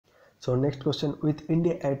So next question, with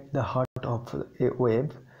India at the heart of a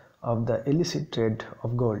wave of the illicit trade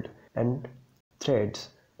of gold and threads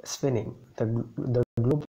spinning the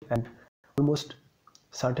globe and almost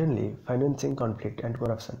certainly financing conflict and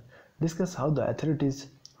corruption, discuss how the authorities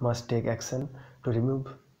must take action to remove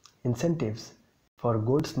incentives for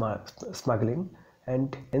gold smuggling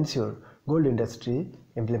and ensure gold industry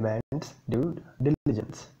implements due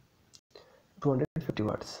diligence. 250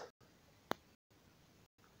 words.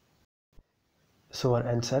 So our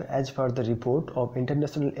answer, as per the report of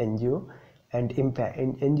international NGO and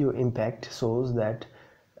NGO impact shows that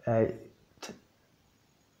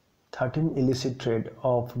 13 illicit trade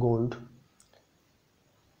of gold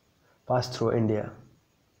passed through India.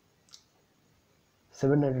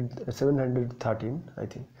 713 I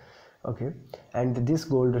think. Okay, and this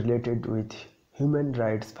gold related with human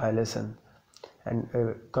rights violation and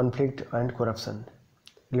conflict and corruption,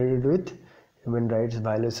 related with human rights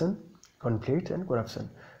violation, conflict and corruption.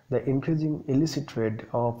 The increasing illicit trade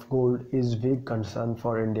of gold is big concern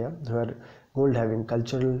for India, where gold having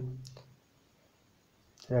cultural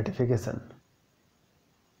ratification.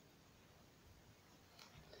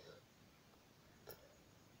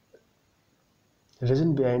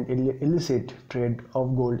 Reason behind illicit trade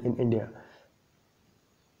of gold in India.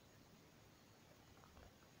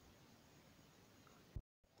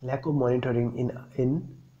 Lack of monitoring in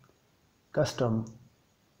custom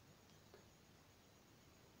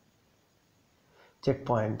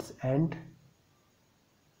checkpoints and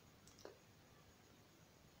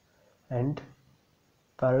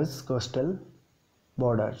porous coastal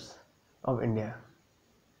borders of India,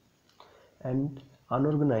 and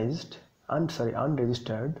unregistered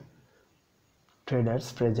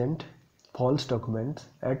traders present false documents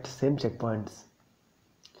at same checkpoints.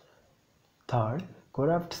 Third,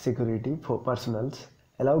 corrupt security for personals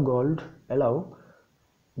allow gold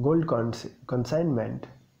consignment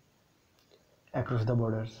across the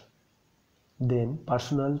borders. Then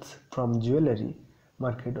personals from jewelry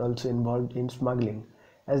market also involved in smuggling,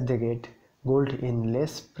 as they get gold in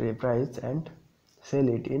less price and sell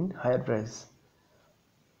it in higher price.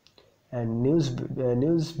 And news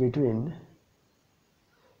between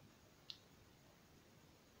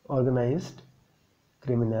organized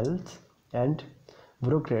criminals and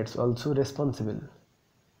bureaucrats also responsible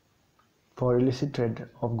for illicit trade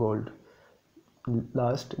of gold.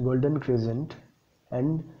 Last, Golden Crescent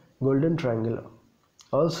and Golden Triangle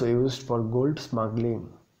also used for gold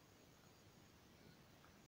smuggling.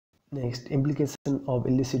 Next, implication of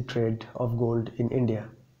illicit trade of gold in India.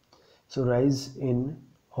 So rise in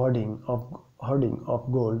hoarding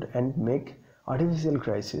of gold and make artificial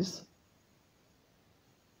crisis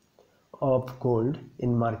of gold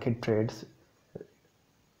in markets.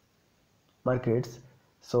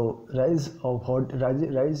 So rise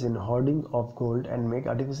in hoarding of gold and make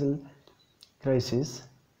artificial crisis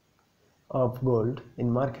of gold in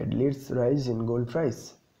market leads rise in gold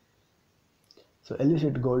price. So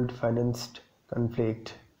illicit gold financed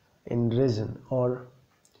conflict in region or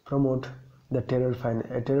promote the terror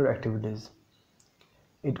activities.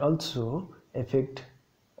 It also affect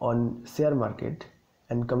on share market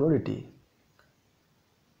and commodity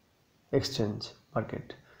exchange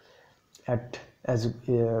market as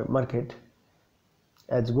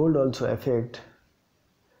gold also affect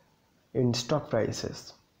in stock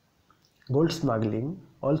prices. Gold smuggling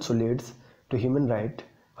also leads to human right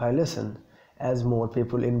violation, as more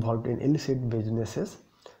people involved in illicit businesses,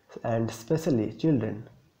 and especially children.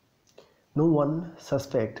 No one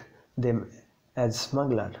suspect them as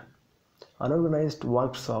smuggler. Unorganized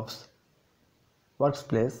workshops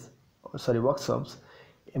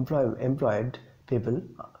employed people.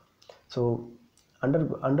 So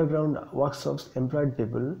underground workshops employed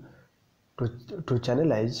people to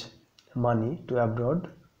channelize money to abroad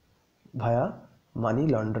via money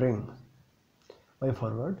laundering. Way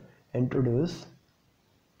forward, introduce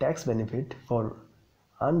tax benefit for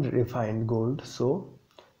unrefined gold so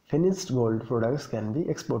finished gold products can be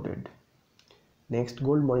exported. Next,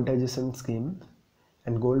 gold monetization scheme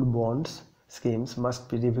and gold bonds schemes must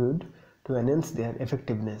be reviewed to enhance their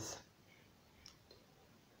effectiveness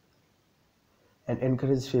and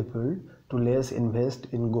encourage people to less invest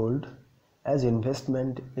in gold, as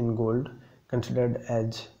investment in gold considered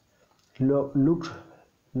as locked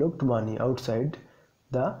money outside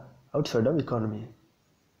of economy.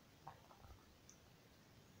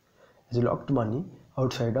 As locked money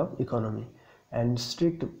outside of economy, and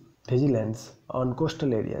strict vigilance on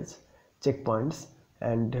coastal areas, checkpoints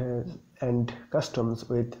and customs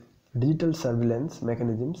with digital surveillance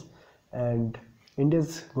mechanisms. And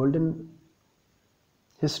India's golden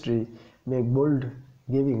history make bold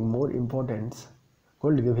giving more importance,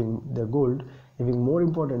 gold giving more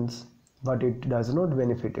importance, but it does not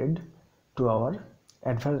benefited to our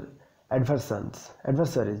adversaries,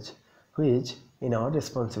 which is our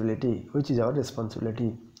responsibility.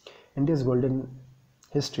 India's golden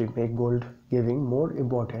history make gold giving more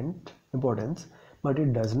importance, but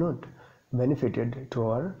it does not benefited to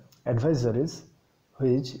our advisories,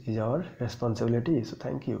 which is our responsibility. So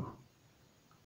thank you.